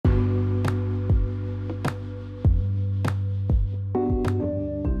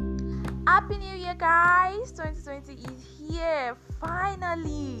Happy New Year, guys! 2020 is here,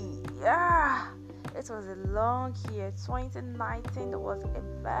 finally! Yeah! It was a long year. 2019 was a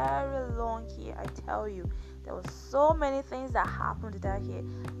very long year, I tell you. There were so many things that happened that year.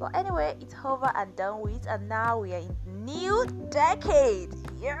 But anyway, it's over and done with, and now we are in new decade.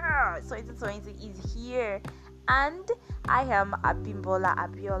 Yeah! 2020 is here. And I am Abimbola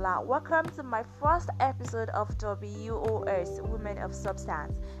Abiola. Welcome to my first episode of WOS, Women of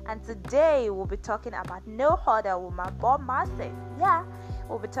Substance. And today we'll be talking about no other woman but myself. Yeah,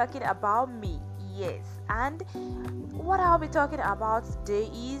 we'll be talking about me. Yes. And what I'll be talking about today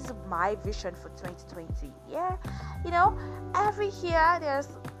is my vision for 2020. Yeah, every year there's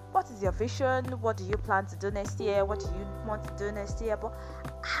what is your vision? What do you plan to do next year? What do you want to do next year? But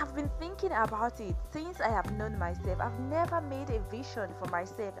I've been thinking about it since I have known myself. I've never made a vision for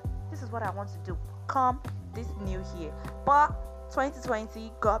myself. This is what I want to do come this new year. But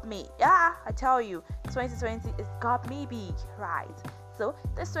 2020 got me. Yeah, I tell you, 2020 it got me big, right? So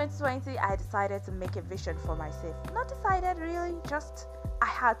this 2020, I decided to make a vision for myself. Not decided really, just I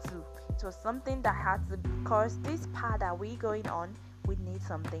had to. It was something that I had to, because this path that we're going on, we need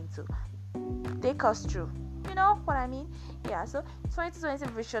something to take us through. You know what I mean? Yeah, so 2020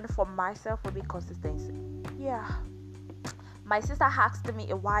 vision for myself will be consistency. Yeah. My sister asked me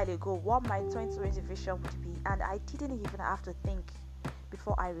a while ago what my 2020 vision would be, and I didn't even have to think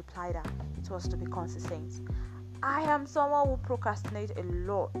before I replied her. It was to be consistent. I am someone who procrastinates a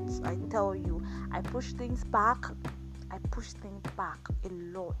lot. I tell you, I push things back a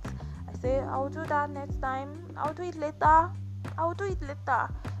lot. I say I'll do that next time, I'll do it later,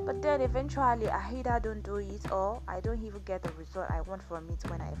 but then eventually I either don't do it or I don't even get the result I want from it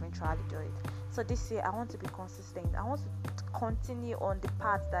when I eventually do it. So this year I want to be consistent. I want to continue on the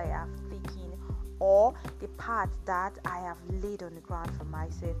path that I have taken, or the path that I have laid on the ground for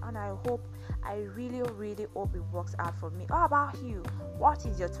myself, and I really hope it works out for me. How about you? What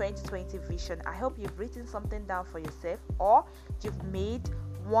is your 2020 vision? I hope you've written something down for yourself, or you've made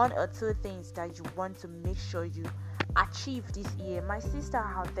one or two things that you want to make sure you achieve this year. My sister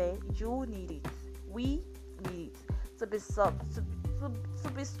out there, you need it. We need it to be to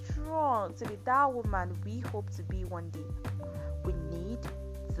be strong, to be that woman we hope to be one day. We need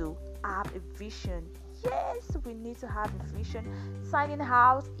to have a vision. Yes, we need to have a vision. Signing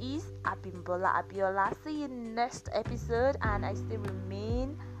out is Abimbola Abiola. See you next episode, and I still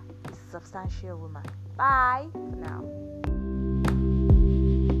remain a substantial woman. Bye for now.